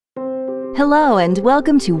Hello, and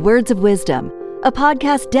welcome to Words of Wisdom, a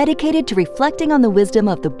podcast dedicated to reflecting on the wisdom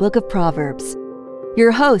of the book of Proverbs.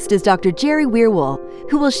 Your host is Dr. Jerry Weirwool,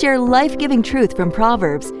 who will share life-giving truth from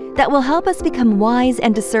Proverbs that will help us become wise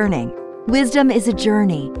and discerning. Wisdom is a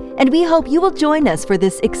journey, and we hope you will join us for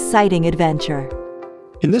this exciting adventure.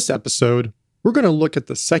 In this episode, we're going to look at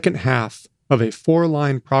the second half of a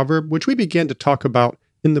 4-line proverb, which we began to talk about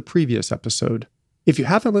in the previous episode. If you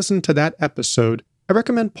haven't listened to that episode, I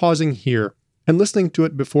recommend pausing here and listening to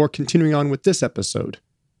it before continuing on with this episode.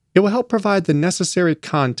 It will help provide the necessary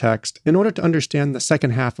context in order to understand the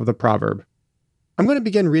second half of the proverb. I'm going to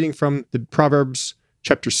begin reading from the Proverbs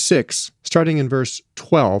chapter 6, starting in verse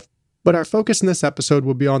 12, but our focus in this episode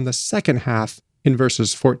will be on the second half in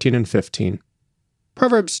verses 14 and 15.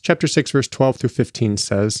 Proverbs chapter 6, verse 12 through 15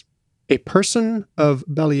 says, "A person of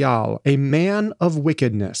Belial, a man of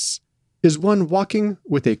wickedness, is one walking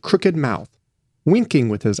with a crooked mouth, winking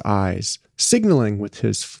with his eyes, signaling with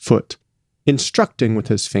his foot, instructing with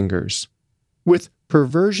his fingers. With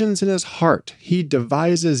perversions in his heart, he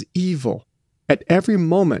devises evil. At every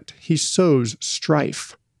moment, he sows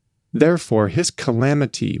strife. Therefore, his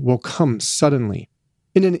calamity will come suddenly.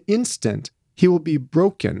 In an instant, he will be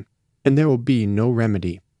broken, and there will be no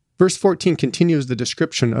remedy." Verse 14 continues the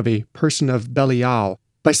description of a person of Belial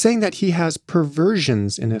by saying that he has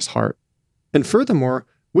perversions in his heart. And furthermore,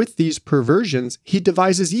 with these perversions, he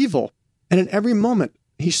devises evil, and in every moment,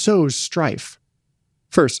 he sows strife.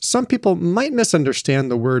 First, some people might misunderstand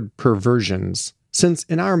the word perversions, since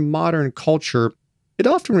in our modern culture, it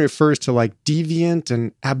often refers to deviant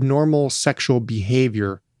and abnormal sexual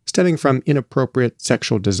behavior stemming from inappropriate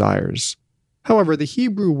sexual desires. However, the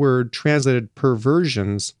Hebrew word translated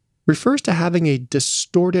perversions refers to having a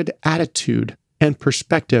distorted attitude and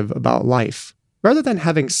perspective about life. Rather than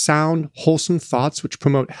having sound, wholesome thoughts which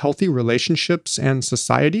promote healthy relationships and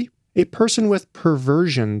society, a person with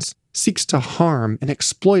perversions seeks to harm and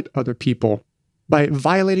exploit other people by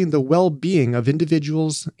violating the well-being of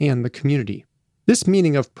individuals and the community. This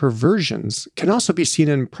meaning of perversions can also be seen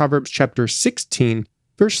in Proverbs chapter 16,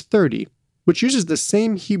 verse 30, which uses the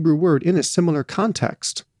same Hebrew word in a similar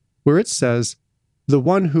context, where it says, "The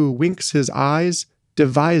one who winks his eyes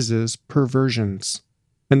devises perversions,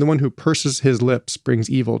 and the one who purses his lips brings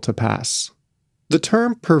evil to pass." The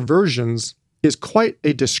term perversions is quite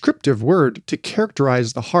a descriptive word to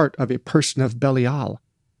characterize the heart of a person of Belial.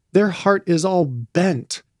 Their heart is all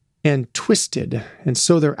bent and twisted, and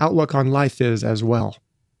so their outlook on life is as well.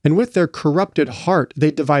 And with their corrupted heart,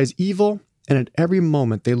 they devise evil, and at every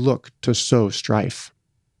moment they look to sow strife.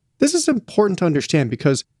 This is important to understand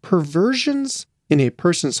because perversions in a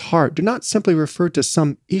person's heart do not simply refer to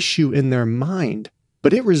some issue in their mind,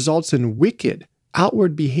 but it results in wicked,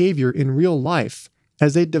 outward behavior in real life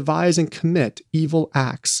as they devise and commit evil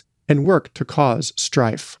acts and work to cause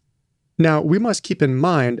strife. Now, we must keep in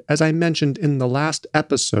mind, as I mentioned in the last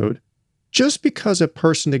episode, just because a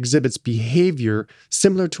person exhibits behavior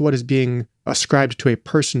similar to what is being ascribed to a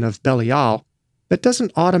person of Belial, that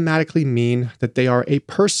doesn't automatically mean that they are a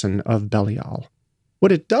person of Belial.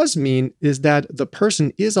 What it does mean is that the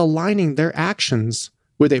person is aligning their actions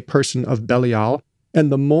with a person of Belial, and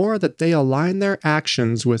the more that they align their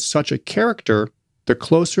actions with such a character, the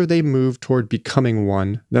closer they move toward becoming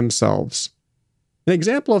one themselves. An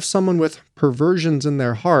example of someone with perversions in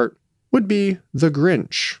their heart would be the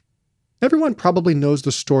Grinch. Everyone probably knows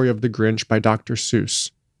the story of the Grinch by Dr.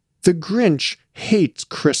 Seuss. The Grinch hates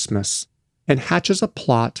Christmas and hatches a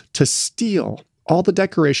plot to steal all the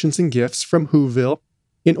decorations and gifts from Whoville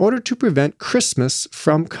in order to prevent Christmas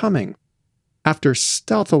from coming. After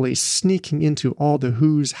stealthily sneaking into all the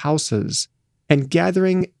Who's houses and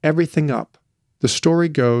gathering everything up, the story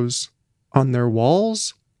goes, on their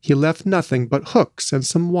walls, he left nothing but hooks and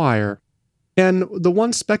some wire, and the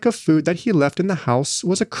one speck of food that he left in the house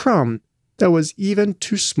was a crumb that was even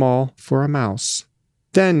too small for a mouse.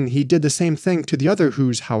 Then he did the same thing to the other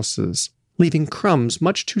Who's houses, leaving crumbs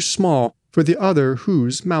much too small for the other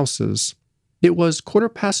Who's mouses. It was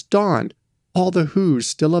 15:15 dawn, all the Who's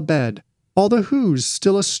still abed, all the Who's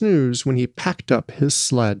still a snooze when he packed up his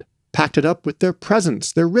sled. Packed it up with their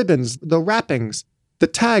presents, their ribbons, the wrappings, the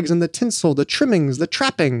tags and the tinsel, the trimmings, the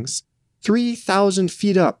trappings. 3,000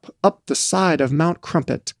 feet up the side of Mount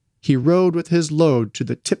Crumpet, he rode with his load to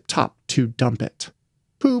the tip-top to dump it.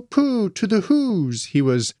 "Pooh-pooh to the Who's," he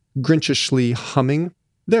was grinchishly humming.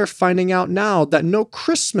 "They're finding out now that no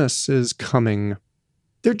Christmas is coming.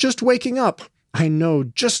 They're just waking up. I know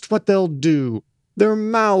just what they'll do. Their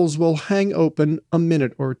mouths will hang open a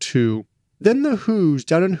minute or two. Then the Who's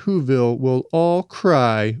down in Whoville will all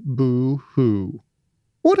cry boo-hoo."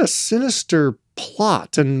 What a sinister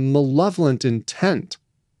plot and malevolent intent.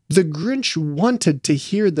 The Grinch wanted to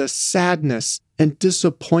hear the sadness and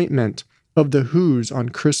disappointment of the Who's on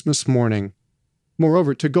Christmas morning.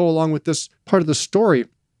 Moreover, to go along with this part of the story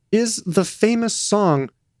is the famous song,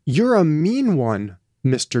 "You're a Mean One,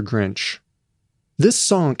 Mr. Grinch." This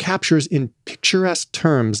song captures in picturesque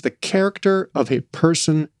terms the character of a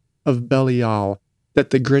person of Belial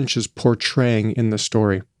that the Grinch is portraying in the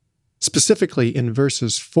story. Specifically in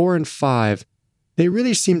verses 4 and 5, they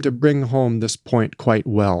really seem to bring home this point quite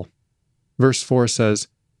well. Verse 4 says,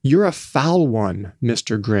 "You're a foul one,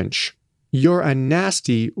 Mr. Grinch. You're a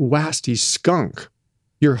nasty, wasty skunk.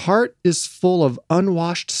 Your heart is full of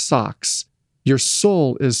unwashed socks. Your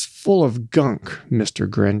soul is full of gunk, Mr.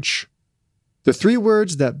 Grinch." The three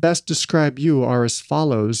words that best describe you are as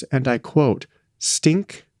follows, and I quote,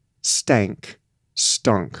 stink, stank,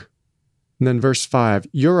 stunk. And then verse 5,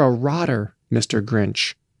 "You're a rotter, Mr.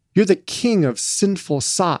 Grinch. You're the king of sinful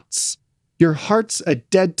sots. Your heart's a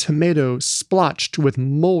dead tomato splotched with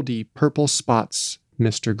moldy purple spots,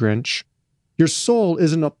 Mr. Grinch. Your soul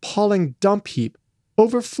is an appalling dump heap,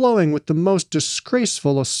 overflowing with the most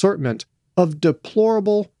disgraceful assortment of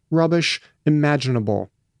deplorable rubbish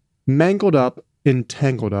imaginable, mangled up in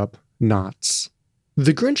tangled up knots."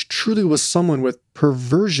 The Grinch truly was someone with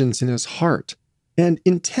perversions in his heart and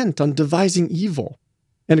intent on devising evil.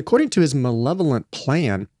 And according to his malevolent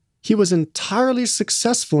plan, he was entirely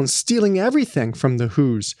successful in stealing everything from the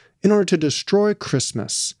Who's in order to destroy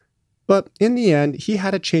Christmas. But in the end, he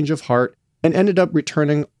had a change of heart and ended up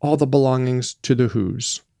returning all the belongings to the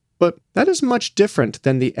Who's. But that is much different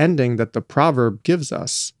than the ending that the proverb gives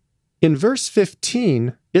us. In verse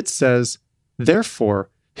 15, it says, "Therefore,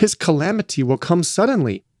 his calamity will come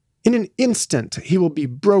suddenly. In an instant, he will be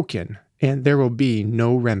broken, and there will be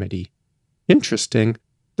no remedy." Interesting.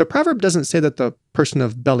 The proverb doesn't say that the person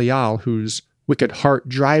of Belial, whose wicked heart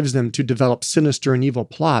drives them to develop sinister and evil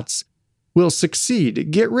plots, will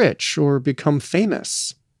succeed, get rich, or become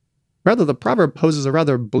famous. Rather, the proverb poses a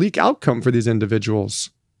rather bleak outcome for these individuals.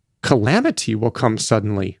 Calamity will come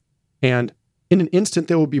suddenly, and in an instant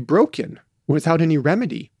they will be broken without any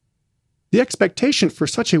remedy. The expectation for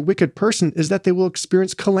such a wicked person is that they will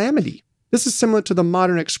experience calamity. This is similar to the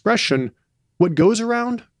modern expression, "What goes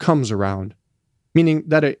around, comes around," meaning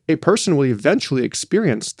that a person will eventually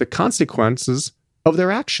experience the consequences of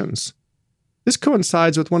their actions. This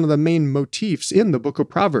coincides with one of the main motifs in the book of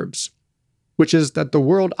Proverbs, which is that the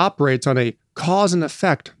world operates on a cause and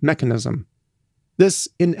effect mechanism. This,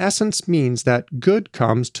 in essence, means that good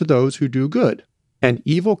comes to those who do good, and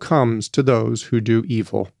evil comes to those who do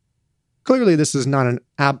evil. Clearly, this is not an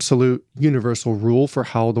absolute universal rule for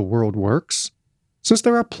how the world works, since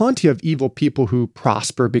there are plenty of evil people who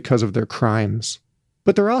prosper because of their crimes.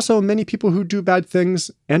 But there are also many people who do bad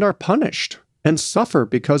things and are punished and suffer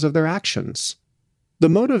because of their actions. The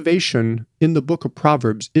motivation in the book of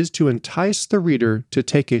Proverbs is to entice the reader to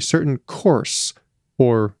take a certain course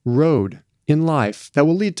or road in life that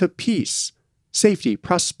will lead to peace, safety,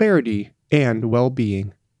 prosperity, and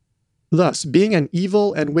well-being. Thus, being an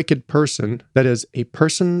evil and wicked person, that is, a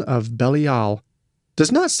person of Belial,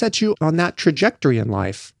 does not set you on that trajectory in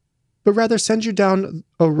life, but rather sends you down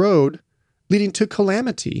a road leading to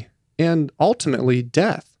calamity and ultimately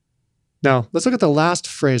death. Now, let's look at the last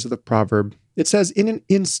phrase of the proverb. It says, "In an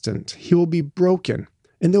instant he will be broken,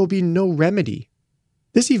 and there will be no remedy."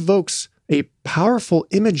 This evokes a powerful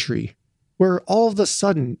imagery where all of a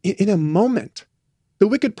sudden, in a moment, the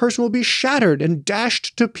wicked person will be shattered and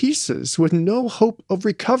dashed to pieces with no hope of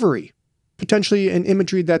recovery. Potentially an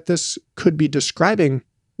imagery that this could be describing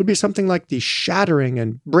would be something like the shattering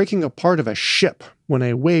and breaking apart of a ship when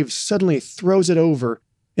a wave suddenly throws it over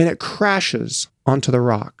and it crashes onto the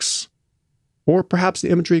rocks. Or perhaps the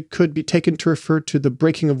imagery could be taken to refer to the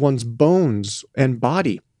breaking of one's bones and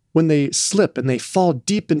body when they slip and they fall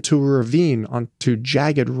deep into a ravine onto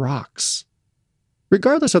jagged rocks.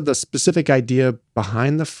 Regardless of the specific idea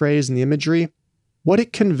behind the phrase and the imagery, what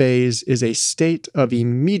it conveys is a state of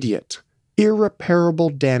immediate, irreparable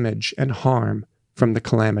damage and harm from the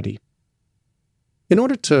calamity. In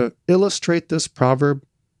order to illustrate this proverb,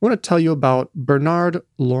 I want to tell you about Bernard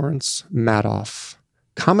Lawrence Madoff,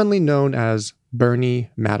 commonly known as Bernie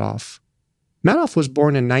Madoff. Madoff was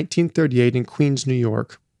born in 1938 in Queens, New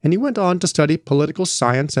York, and he went on to study political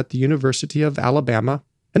science at the University of Alabama,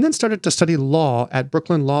 and then started to study law at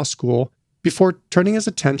Brooklyn Law School before turning his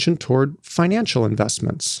attention toward financial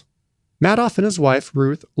investments. Madoff and his wife,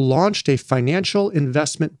 Ruth, launched a financial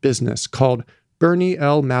investment business called Bernie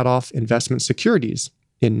L. Madoff Investment Securities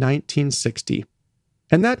in 1960.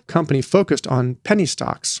 And that company focused on penny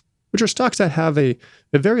stocks, which are stocks that have a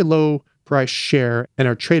very low price share and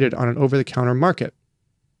are traded on an over-the-counter market.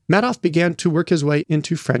 Madoff began to work his way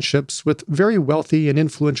into friendships with very wealthy and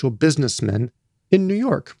influential businessmen in New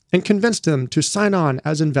York and convinced them to sign on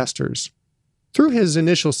as investors. Through his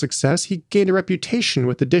initial success, he gained a reputation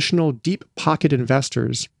with additional deep-pocket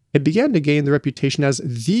investors and began to gain the reputation as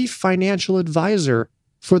the financial advisor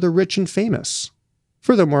for the rich and famous.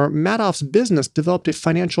 Furthermore, Madoff's business developed a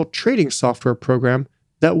financial trading software program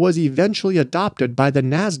that was eventually adopted by the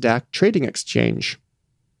NASDAQ trading exchange.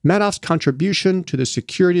 Madoff's contribution to the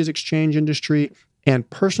securities exchange industry and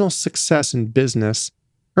personal success in business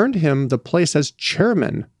earned him the place as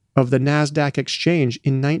chairman of the NASDAQ exchange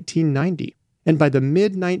in 1990. And by the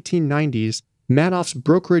mid-1990s, Madoff's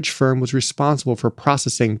brokerage firm was responsible for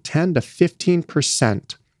processing 10 to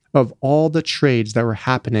 15% of all the trades that were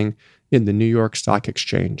happening in the New York Stock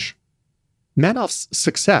Exchange. Madoff's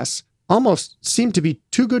success almost seemed to be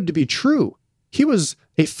too good to be true. He was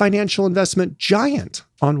a financial investment giant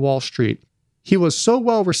on Wall Street. He was so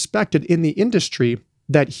well respected in the industry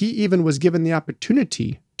that he even was given the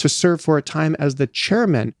opportunity to serve for a time as the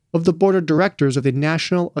chairman of the board of directors of the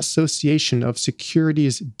National Association of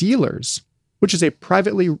Securities Dealers, which is a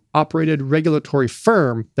privately operated regulatory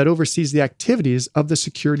firm that oversees the activities of the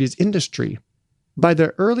securities industry. By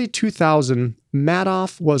the early 2000s,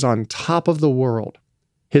 Madoff was on top of the world.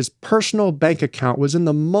 His personal bank account was in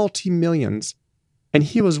the multi-millions, and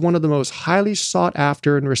he was one of the most highly sought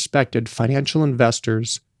after and respected financial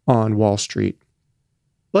investors on Wall Street.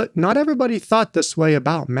 But not everybody thought this way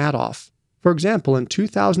about Madoff. For example, in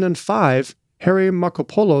 2005, Harry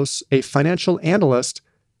Markopoulos, a financial analyst,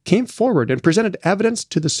 came forward and presented evidence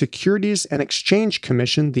to the Securities and Exchange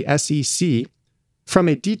Commission, the SEC, from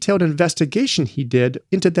a detailed investigation he did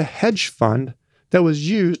into the hedge fund that was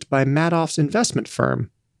used by Madoff's investment firm.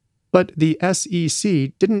 But the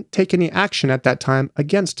SEC didn't take any action at that time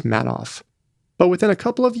against Madoff. But within a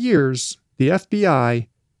couple of years, the FBI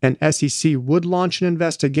and SEC would launch an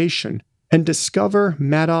investigation and discover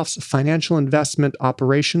Madoff's financial investment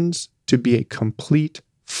operations to be a complete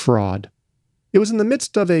fraud. It was in the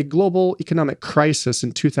midst of a global economic crisis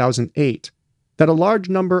in 2008 that a large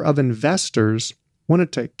number of investors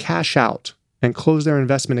wanted to cash out and close their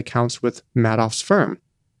investment accounts with Madoff's firm,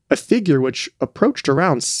 a figure which approached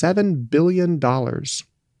around $7 billion.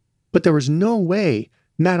 But there was no way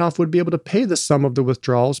Madoff would be able to pay the sum of the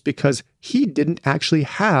withdrawals because he didn't actually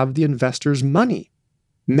have the investors' money.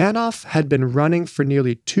 Madoff had been running for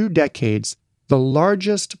nearly 2 decades the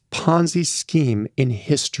largest Ponzi scheme in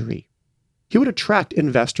history. He would attract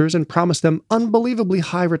investors and promise them unbelievably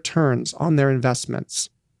high returns on their investments.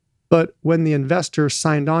 But when the investor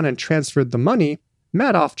signed on and transferred the money,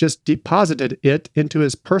 Madoff just deposited it into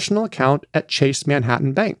his personal account at Chase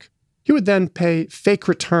Manhattan Bank. He would then pay fake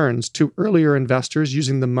returns to earlier investors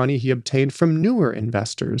using the money he obtained from newer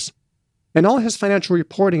investors. And all his financial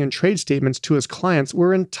reporting and trade statements to his clients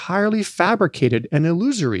were entirely fabricated and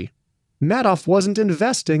illusory. Madoff wasn't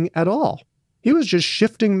investing at all. He was just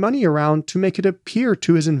shifting money around to make it appear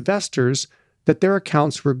to his investors that their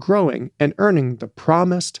accounts were growing and earning the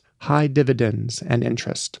promised high dividends and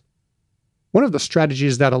interest. One of the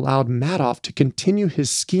strategies that allowed Madoff to continue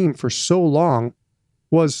his scheme for so long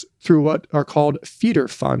was through what are called feeder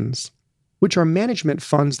funds, which are management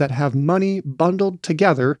funds that have money bundled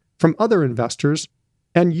together from other investors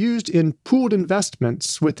and used in pooled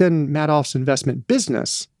investments within Madoff's investment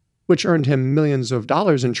business, which earned him millions of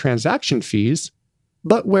dollars in transaction fees,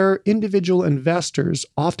 but where individual investors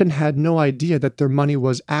often had no idea that their money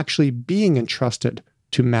was actually being entrusted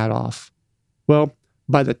to Madoff. Well,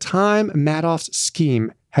 by the time Madoff's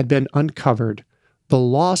scheme had been uncovered, the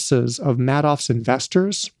losses of Madoff's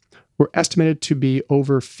investors were estimated to be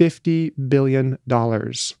over $50 billion.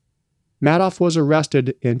 Madoff was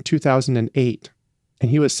arrested in 2008,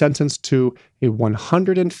 and he was sentenced to a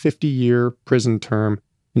 150-year prison term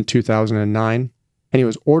in 2009, and he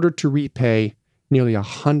was ordered to repay nearly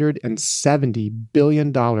 $170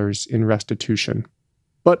 billion in restitution.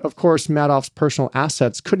 But of course, Madoff's personal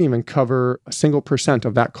assets couldn't even cover a single %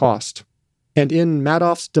 of that cost. And in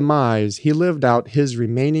Madoff's demise, he lived out his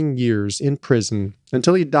remaining years in prison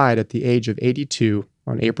until he died at the age of 82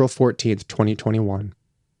 on April 14, 2021.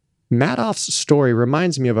 Madoff's story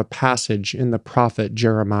reminds me of a passage in the prophet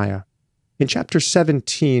Jeremiah. In chapter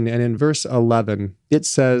 17 and in verse 11, it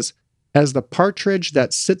says, "As the partridge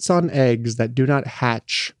that sits on eggs that do not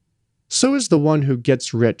hatch, so is the one who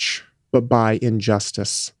gets rich, but by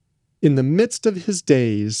injustice. In the midst of his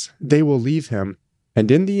days, they will leave him,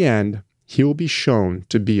 and in the end, he will be shown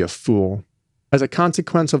to be a fool. As a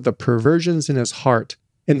consequence of the perversions in his heart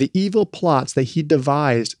and the evil plots that he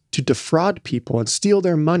devised to defraud people and steal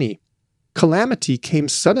their money, calamity came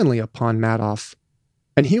suddenly upon Madoff,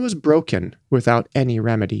 and he was broken without any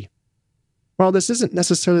remedy. While this isn't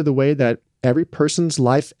necessarily the way that every person's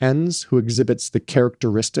life ends who exhibits the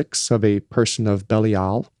characteristics of a person of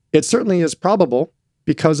Belial, it certainly is probable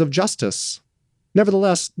because of justice.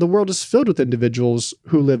 Nevertheless, the world is filled with individuals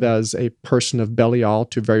who live as a person of Belial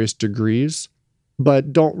to various degrees,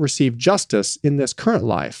 but don't receive justice in this current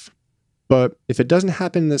life. But if it doesn't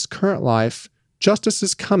happen in this current life, justice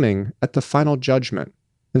is coming at the final judgment.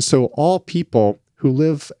 And so all people who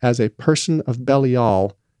live as a person of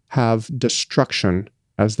Belial have destruction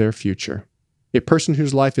as their future. A person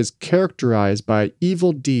whose life is characterized by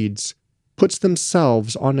evil deeds puts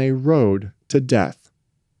themselves on a road to death,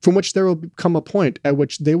 from which there will come a point at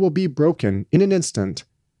which they will be broken in an instant,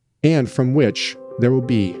 and from which there will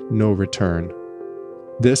be no return.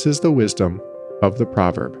 This is the wisdom of the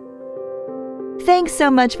proverb. Thanks so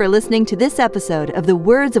much for listening to this episode of the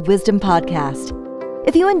Words of Wisdom podcast.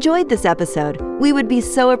 If you enjoyed this episode, we would be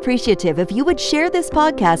so appreciative if you would share this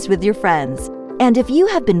podcast with your friends. And if you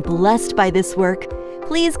have been blessed by this work,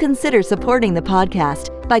 please consider supporting the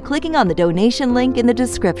podcast by clicking on the donation link in the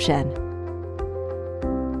description.